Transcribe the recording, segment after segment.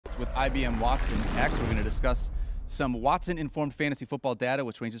with IBM Watson X. We're going to discuss some Watson-informed fantasy football data,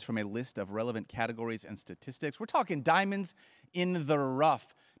 which ranges from a list of relevant categories and statistics. We're talking diamonds in the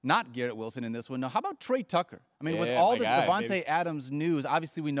rough. Not Garrett Wilson in this one. Now, how about Tre Tucker? I mean, with all this Davante Adams news,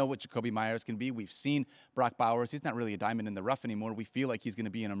 obviously we know what Jacoby Myers can be. We've seen Brock Bowers. He's not really a diamond in the rough anymore. We feel like he's going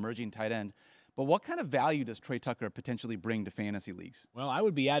to be an emerging tight end. But what kind of value does Tre Tucker potentially bring to fantasy leagues? Well, I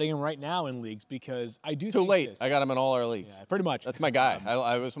would be adding him right now in leagues because I do Too think late. I got him in all our leagues. Yeah, pretty much. That's my guy.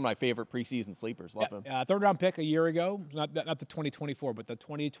 I was one of my favorite preseason sleepers. Love him. Third-round pick a year ago. Not the 2024, but the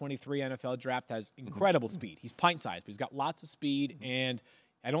 2023 NFL draft has incredible speed. He's pint-sized, but he's got lots of speed, and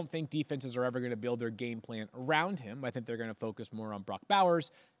I don't think defenses are ever going to build their game plan around him. I think they're going to focus more on Brock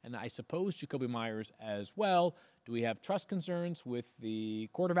Bowers, and I suppose Jacoby Myers as well. Do we have trust concerns with the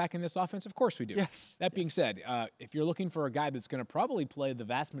quarterback in this offense? Of course we do. Yes. That being said, if you're looking for a guy that's going to probably play the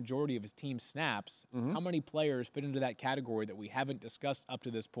vast majority of his team's snaps, how many players fit into that category that we haven't discussed up to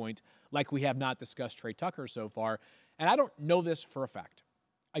this point, like we have not discussed Tre Tucker so far? And I don't know this for a fact.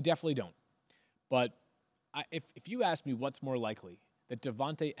 I definitely don't. But if you ask me what's more likely, that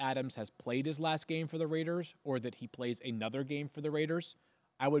Davante Adams has played his last game for the Raiders or that he plays another game for the Raiders,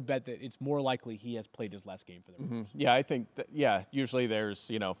 I would bet that it's more likely he has played his last game for the Raiders. Yeah, I think that, usually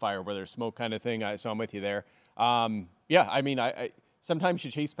there's, fire where there's smoke kind of thing. So I'm with you there. I mean, I sometimes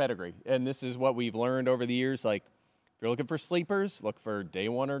you chase pedigree, and this is what we've learned over the years. Like, if you're looking for sleepers, look for day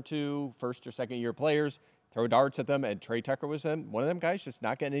one or two, first or second year players, throw darts at them, and Tre Tucker was one of them guys just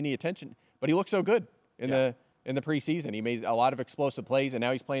not getting any attention. But he looked so good in the preseason. He made a lot of explosive plays, and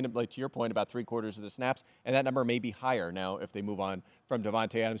now he's playing, like to your point, about 3/4 of the snaps, and that number may be higher now if they move on from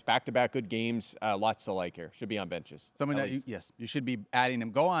Davante Adams. Back-to-back good games, lots to like here. Should be on benches. Someone that you should be adding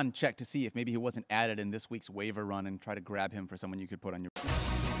him. Go on, check to see if maybe he wasn't added in this week's waiver run and try to grab him for someone you could put on your